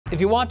If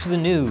you watch the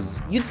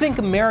news, you'd think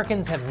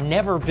Americans have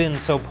never been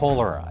so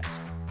polarized.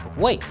 But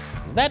wait,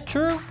 is that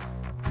true?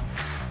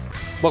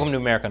 Welcome to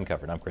America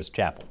Uncovered. I'm Chris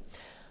Chappell.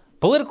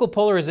 Political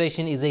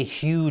polarization is a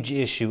huge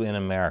issue in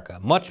America,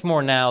 much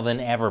more now than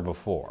ever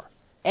before.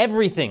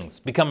 Everything's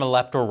become a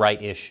left or right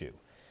issue.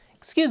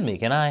 Excuse me,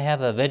 can I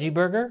have a veggie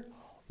burger?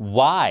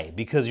 Why?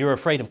 Because you're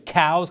afraid of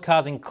cows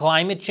causing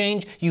climate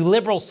change, you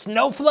liberal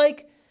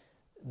snowflake?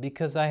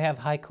 Because I have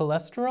high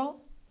cholesterol?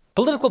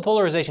 Political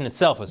polarization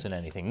itself isn't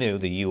anything new.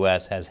 The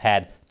U.S. has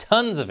had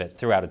tons of it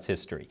throughout its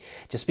history.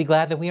 Just be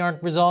glad that we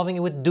aren't resolving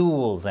it with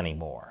duels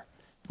anymore.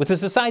 With a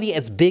society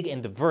as big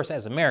and diverse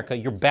as America,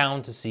 you're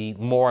bound to see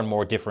more and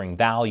more differing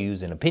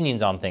values and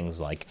opinions on things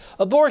like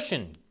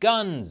abortion,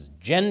 guns,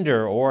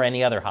 gender, or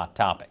any other hot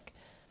topic.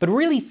 But it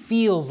really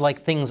feels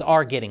like things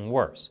are getting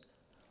worse.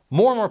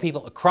 More and more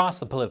people across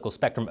the political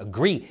spectrum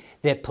agree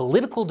that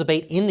political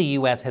debate in the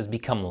U.S. has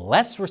become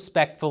less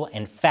respectful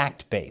and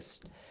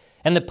fact-based,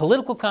 and that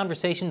political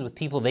conversations with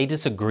people they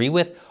disagree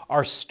with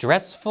are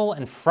stressful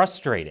and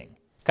frustrating,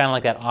 kind of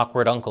like that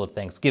awkward uncle at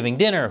Thanksgiving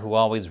dinner who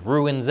always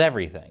ruins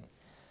everything.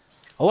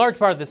 A large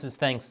part of this is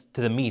thanks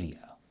to the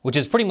media, which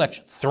has pretty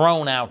much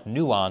thrown out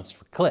nuance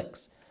for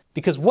clicks.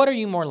 Because what are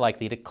you more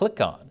likely to click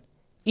on?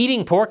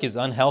 Eating pork is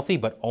unhealthy,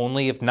 but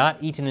only if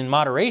not eaten in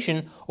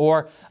moderation,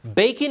 or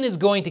bacon is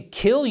going to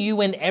kill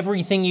you and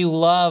everything you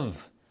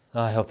love.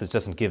 Oh, I hope this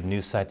doesn't give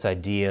news sites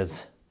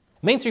ideas.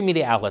 Mainstream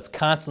media outlets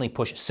constantly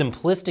push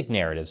simplistic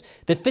narratives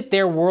that fit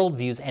their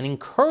worldviews and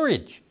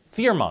encourage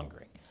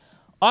fear-mongering.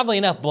 Oddly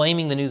enough,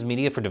 blaming the news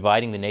media for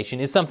dividing the nation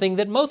is something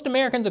that most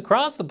Americans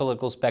across the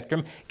political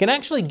spectrum can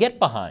actually get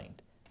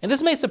behind. And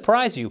this may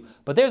surprise you,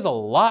 but there's a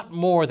lot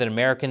more that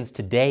Americans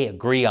today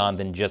agree on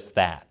than just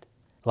that.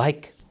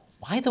 Like,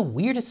 why the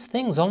weirdest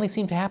things only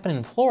seem to happen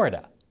in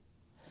Florida.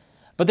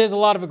 But there's a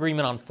lot of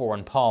agreement on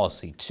foreign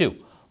policy,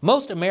 too.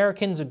 Most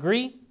Americans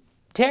agree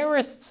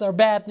terrorists are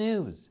bad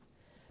news.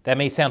 That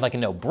may sound like a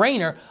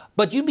no-brainer,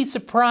 but you'd be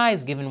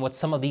surprised given what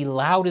some of the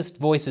loudest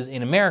voices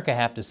in America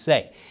have to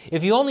say.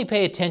 If you only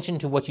pay attention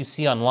to what you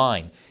see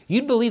online,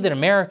 you'd believe that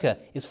America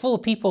is full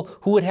of people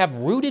who would have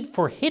rooted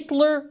for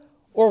Hitler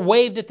or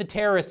waved at the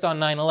terrorists on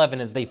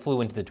 9/11 as they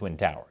flew into the Twin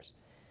Towers.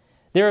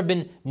 There have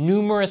been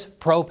numerous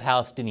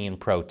pro-Palestinian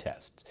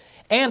protests,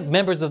 and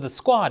members of the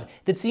squad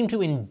that seem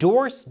to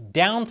endorse,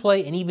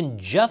 downplay, and even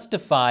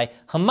justify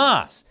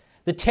Hamas,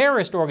 the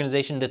terrorist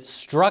organization that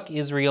struck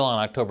Israel on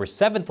October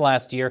 7th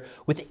last year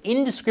with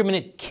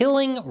indiscriminate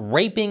killing,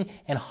 raping,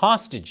 and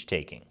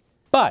hostage-taking.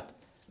 But,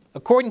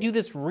 according to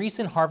this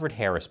recent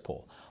Harvard-Harris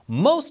poll,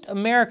 most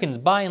Americans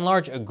by and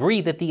large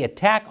agree that the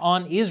attack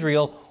on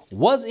Israel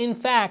was in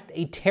fact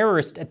a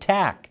terrorist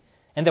attack,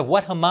 and that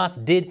what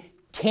Hamas did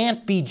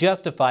can't be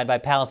justified by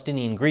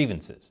Palestinian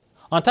grievances.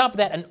 On top of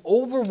that, an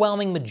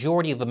overwhelming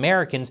majority of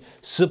Americans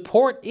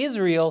support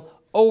Israel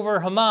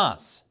over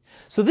Hamas.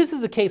 So this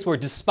is a case where,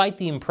 despite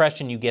the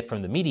impression you get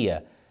from the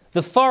media,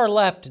 the far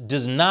left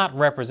does not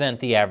represent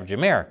the average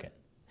American.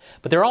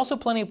 But there are also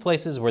plenty of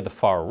places where the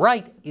far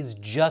right is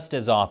just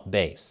as off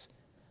base.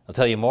 I'll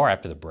tell you more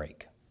after the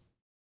break.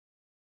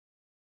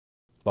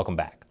 Welcome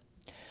back.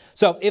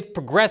 So if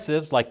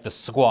progressives like the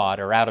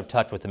Squad are out of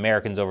touch with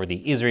Americans over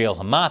the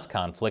Israel-Hamas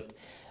conflict,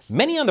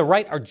 many on the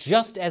right are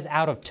just as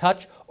out of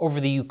touch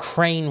over the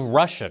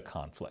Ukraine-Russia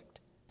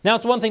conflict. Now,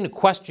 it's one thing to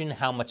question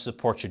how much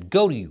support should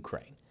go to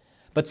Ukraine,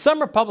 but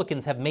some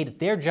Republicans have made it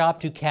their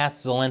job to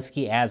cast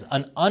Zelensky as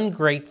an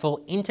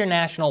ungrateful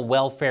international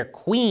welfare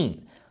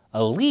queen,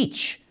 a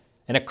leech,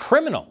 and a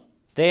criminal.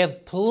 They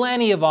have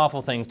plenty of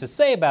awful things to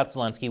say about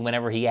Zelensky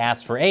whenever he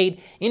asks for aid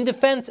in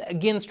defense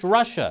against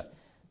Russia.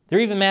 They're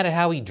even mad at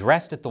how he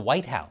dressed at the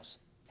White House.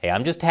 Hey,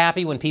 I'm just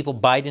happy when people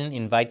Biden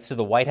invites to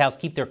the White House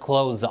keep their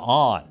clothes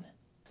on.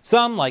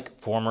 Some, like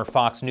former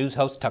Fox News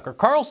host Tucker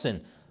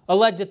Carlson,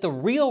 allege that the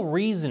real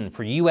reason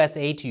for U.S.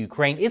 aid to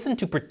Ukraine isn't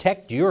to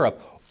protect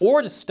Europe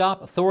or to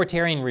stop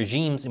authoritarian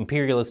regimes'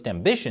 imperialist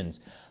ambitions,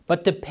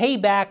 but to pay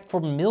back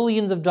for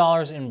millions of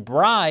dollars in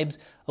bribes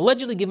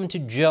allegedly given to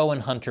Joe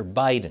and Hunter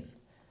Biden.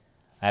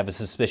 I have a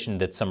suspicion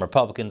that some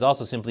Republicans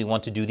also simply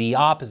want to do the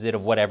opposite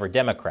of whatever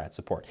Democrats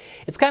support.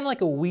 It's kind of like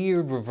a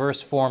weird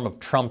reverse form of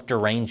Trump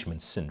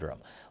derangement syndrome,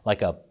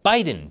 like a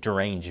Biden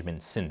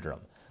derangement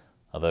syndrome.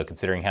 Although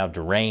considering how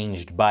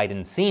deranged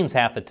Biden seems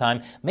half the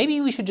time,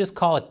 maybe we should just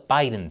call it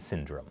Biden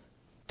syndrome.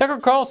 Tucker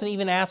Carlson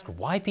even asked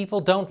why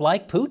people don't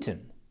like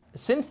Putin.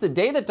 Since the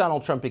day that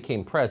Donald Trump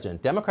became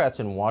president, Democrats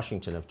in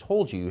Washington have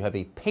told you have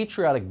a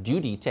patriotic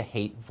duty to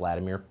hate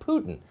Vladimir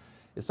Putin.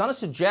 It's not a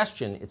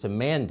suggestion, it's a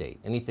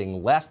mandate.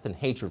 Anything less than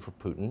hatred for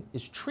Putin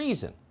is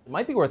treason. It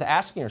might be worth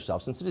asking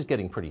yourself, since it is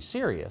getting pretty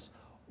serious,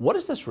 what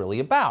is this really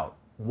about?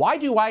 Why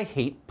do I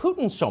hate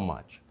Putin so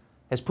much?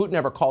 Has Putin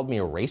ever called me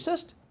a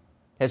racist?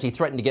 Has he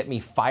threatened to get me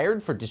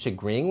fired for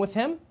disagreeing with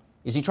him?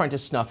 Is he trying to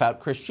snuff out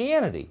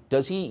Christianity?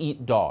 Does he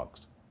eat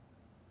dogs?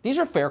 These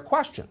are fair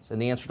questions, and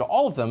the answer to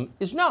all of them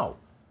is no.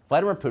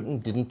 Vladimir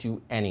Putin didn't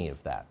do any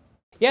of that.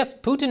 Yes,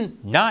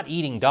 Putin not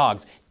eating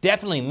dogs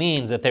definitely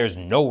means that there's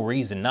no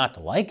reason not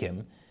to like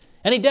him.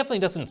 And he definitely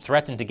doesn't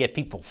threaten to get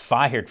people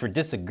fired for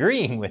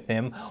disagreeing with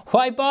him.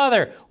 Why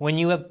bother when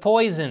you have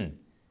poison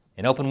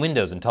and open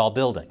windows in tall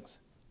buildings?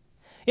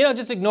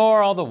 Just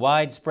ignore all the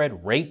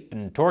widespread rape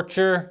and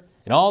torture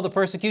and all the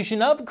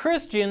persecution of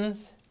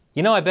Christians.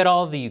 I bet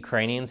all of the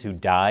Ukrainians who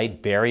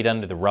died buried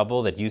under the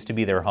rubble that used to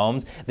be their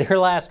homes, their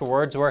last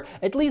words were,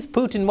 "At least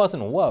Putin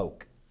wasn't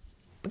woke."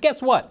 But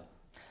guess what?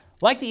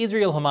 Like the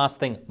Israel-Hamas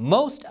thing,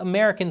 most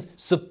Americans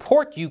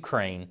support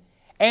Ukraine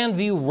and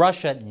view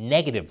Russia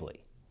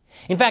negatively.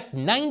 In fact,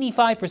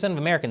 95% of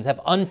Americans have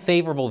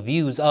unfavorable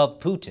views of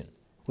Putin,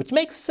 which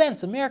makes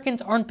sense.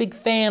 Americans aren't big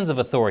fans of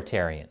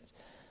authoritarians.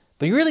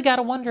 But you really got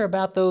to wonder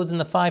about those in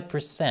the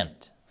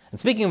 5%. And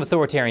speaking of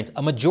authoritarians,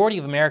 a majority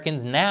of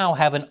Americans now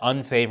have an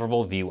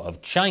unfavorable view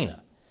of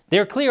China.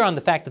 They're clear on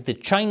the fact that the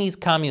Chinese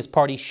Communist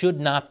Party should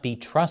not be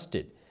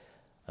trusted.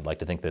 I'd like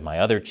to think that my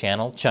other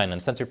channel, China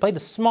Uncensored, played a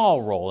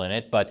small role in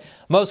it, but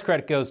most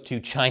credit goes to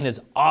China's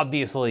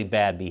obviously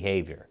bad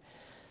behavior.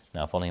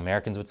 Now, if only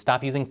Americans would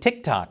stop using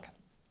TikTok.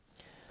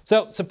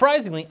 So,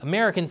 surprisingly,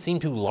 Americans seem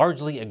to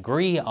largely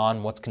agree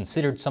on what's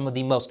considered some of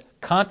the most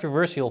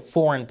controversial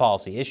foreign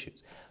policy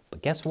issues.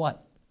 But guess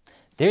what?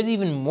 There's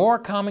even more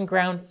common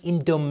ground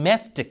in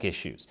domestic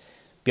issues,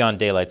 beyond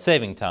daylight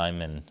saving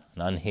time and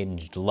an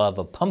unhinged love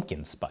of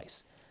pumpkin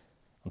spice.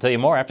 I'll tell you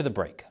more after the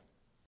break.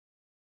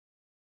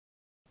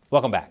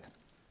 Welcome back.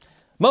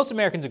 Most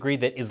Americans agree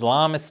that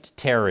Islamist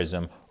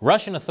terrorism,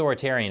 Russian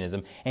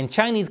authoritarianism, and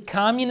Chinese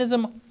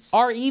communism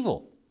are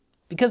evil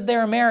because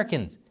they're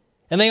Americans.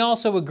 And they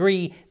also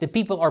agree that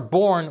people are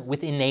born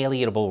with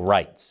inalienable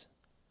rights.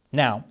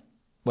 Now,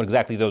 what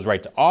exactly those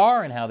rights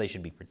are and how they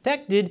should be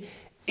protected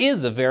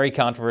is a very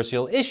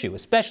controversial issue,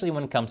 especially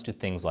when it comes to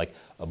things like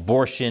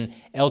abortion,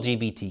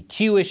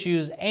 LGBTQ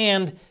issues,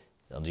 and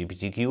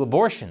LGBTQ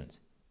abortions.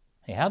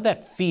 Hey, how'd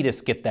that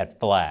fetus get that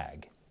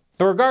flag?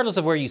 But regardless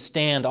of where you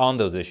stand on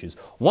those issues,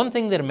 one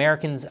thing that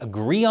Americans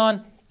agree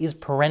on is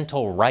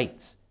parental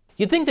rights.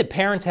 You'd think that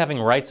parents having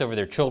rights over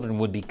their children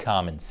would be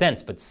common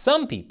sense, but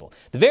some people,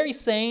 the very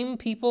same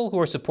people who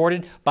are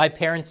supported by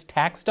parents'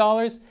 tax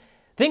dollars,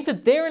 think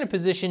that they're in a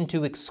position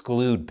to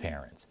exclude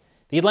parents.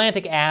 The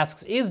Atlantic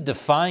asks, is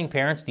defying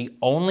parents the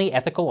only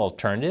ethical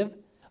alternative?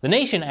 The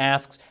Nation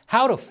asks,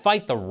 how to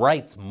fight the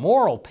right's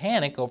moral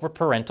panic over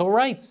parental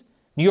rights.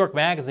 New York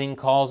Magazine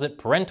calls it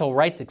parental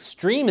rights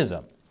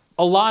extremism.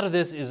 A lot of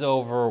this is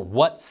over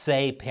what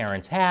say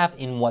parents have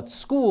in what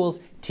schools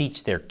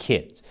teach their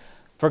kids.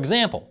 For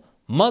example,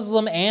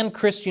 Muslim and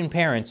Christian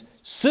parents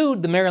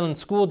sued the Maryland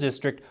School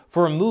District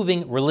for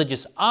removing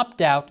religious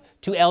opt-out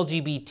to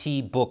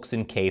LGBT books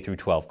in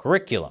K-12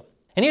 curriculum.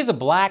 And here's a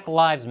Black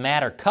Lives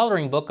Matter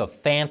coloring book a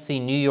fancy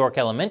New York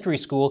elementary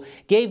school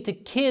gave to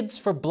kids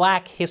for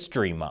Black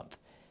History Month.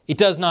 It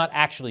does not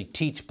actually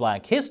teach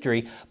Black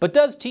history, but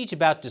does teach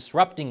about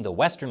disrupting the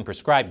Western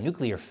prescribed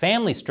nuclear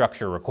family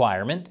structure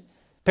requirement.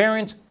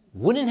 Parents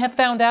wouldn't have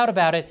found out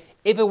about it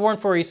if it weren't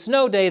for a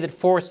snow day that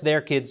forced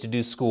their kids to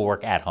do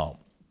schoolwork at home.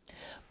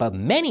 But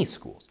many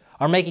schools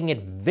are making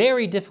it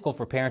very difficult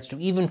for parents to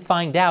even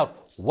find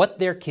out what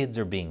their kids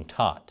are being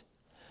taught.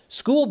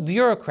 School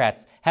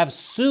bureaucrats have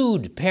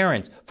sued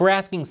parents for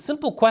asking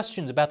simple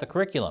questions about the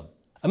curriculum.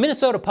 A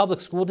Minnesota public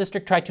school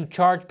district tried to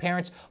charge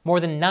parents more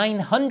than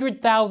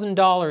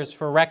 $900,000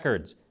 for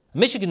records. A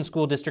Michigan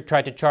school district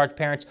tried to charge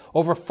parents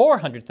over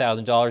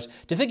 $400,000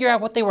 to figure out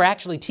what they were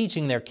actually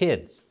teaching their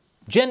kids.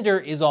 Gender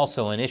is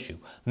also an issue.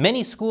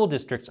 Many school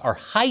districts are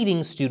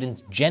hiding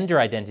students' gender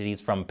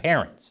identities from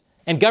parents.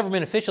 And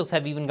government officials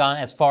have even gone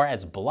as far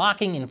as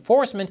blocking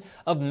enforcement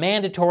of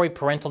mandatory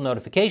parental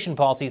notification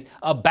policies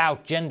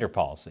about gender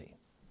policy.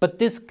 But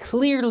this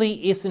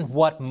clearly isn't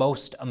what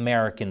most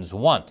Americans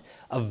want.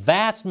 A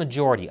vast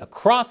majority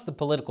across the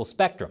political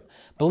spectrum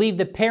believe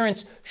that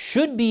parents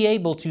should be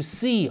able to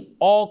see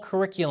all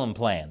curriculum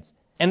plans,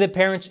 and that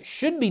parents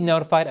should be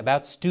notified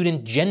about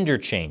student gender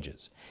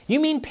changes. You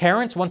mean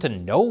parents want to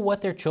know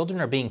what their children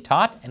are being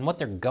taught and what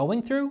they're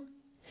going through?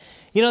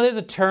 There's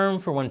a term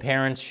for when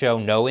parents show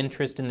no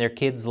interest in their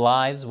kids'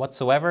 lives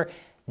whatsoever: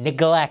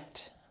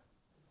 neglect.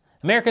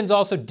 Americans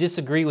also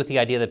disagree with the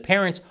idea that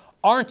parents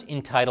aren't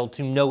entitled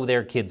to know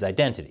their kids'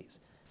 identities.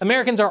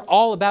 Americans are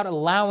all about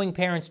allowing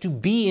parents to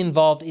be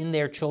involved in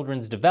their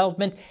children's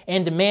development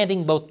and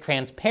demanding both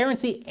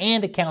transparency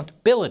and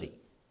accountability.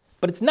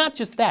 But it's not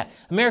just that.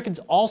 Americans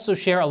also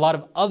share a lot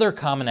of other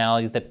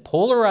commonalities that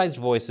polarized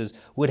voices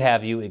would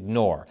have you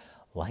ignore,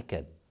 like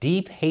a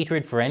deep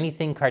hatred for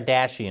anything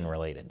Kardashian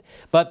related.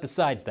 But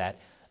besides that,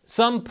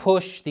 some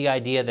push the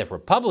idea that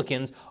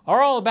Republicans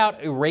are all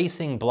about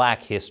erasing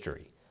Black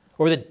history,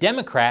 or that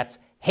Democrats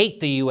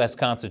hate the U.S.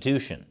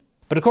 Constitution.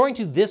 But according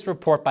to this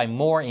report by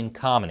More in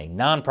Common, a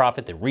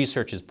nonprofit that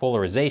researches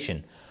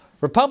polarization,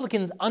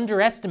 Republicans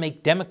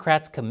underestimate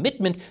Democrats'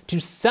 commitment to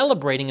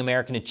celebrating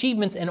American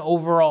achievements and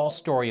overall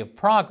story of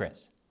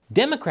progress.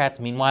 Democrats,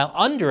 meanwhile,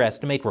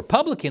 underestimate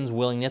Republicans'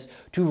 willingness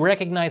to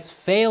recognize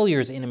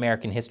failures in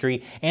American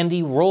history and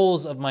the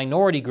roles of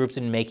minority groups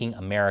in making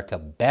America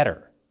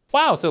better.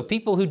 Wow, so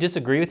people who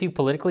disagree with you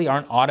politically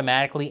aren't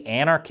automatically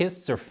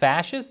anarchists or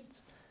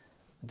fascists?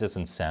 It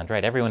doesn't sound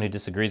right. Everyone who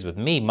disagrees with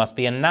me must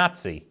be a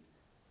Nazi.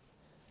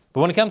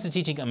 But when it comes to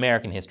teaching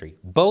American history,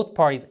 both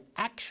parties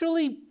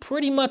actually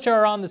pretty much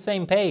are on the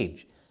same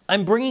page.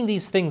 I'm bringing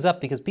these things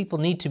up because people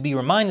need to be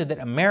reminded that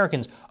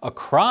Americans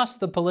across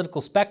the political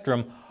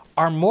spectrum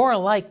are more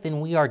alike than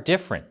we are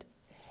different.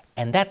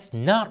 And that's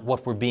not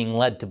what we're being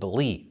led to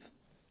believe.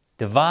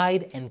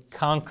 Divide and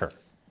conquer.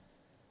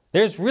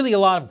 There's really a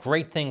lot of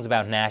great things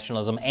about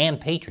nationalism and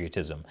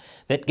patriotism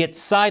that get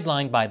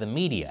sidelined by the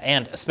media,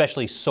 and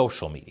especially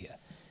social media.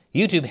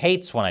 YouTube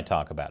hates when I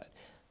talk about it.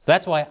 So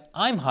that's why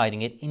I'm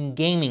hiding it in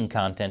gaming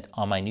content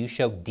on my new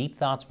show, Deep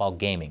Thoughts While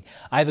Gaming.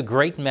 I have a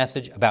great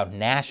message about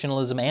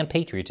nationalism and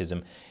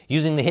patriotism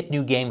using the hit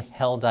new game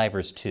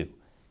Helldivers 2.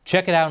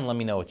 Check it out and let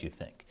me know what you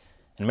think.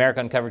 And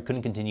America Uncovered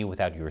couldn't continue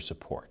without your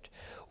support.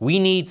 We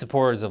need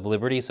supporters of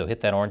liberty, so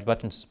hit that orange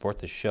button to support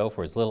the show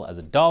for as little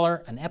as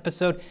 $1 an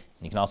episode, and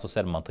you can also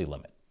set a monthly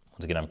limit.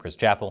 Once again, I'm Chris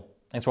Chappell.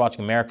 Thanks for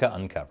watching America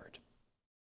Uncovered.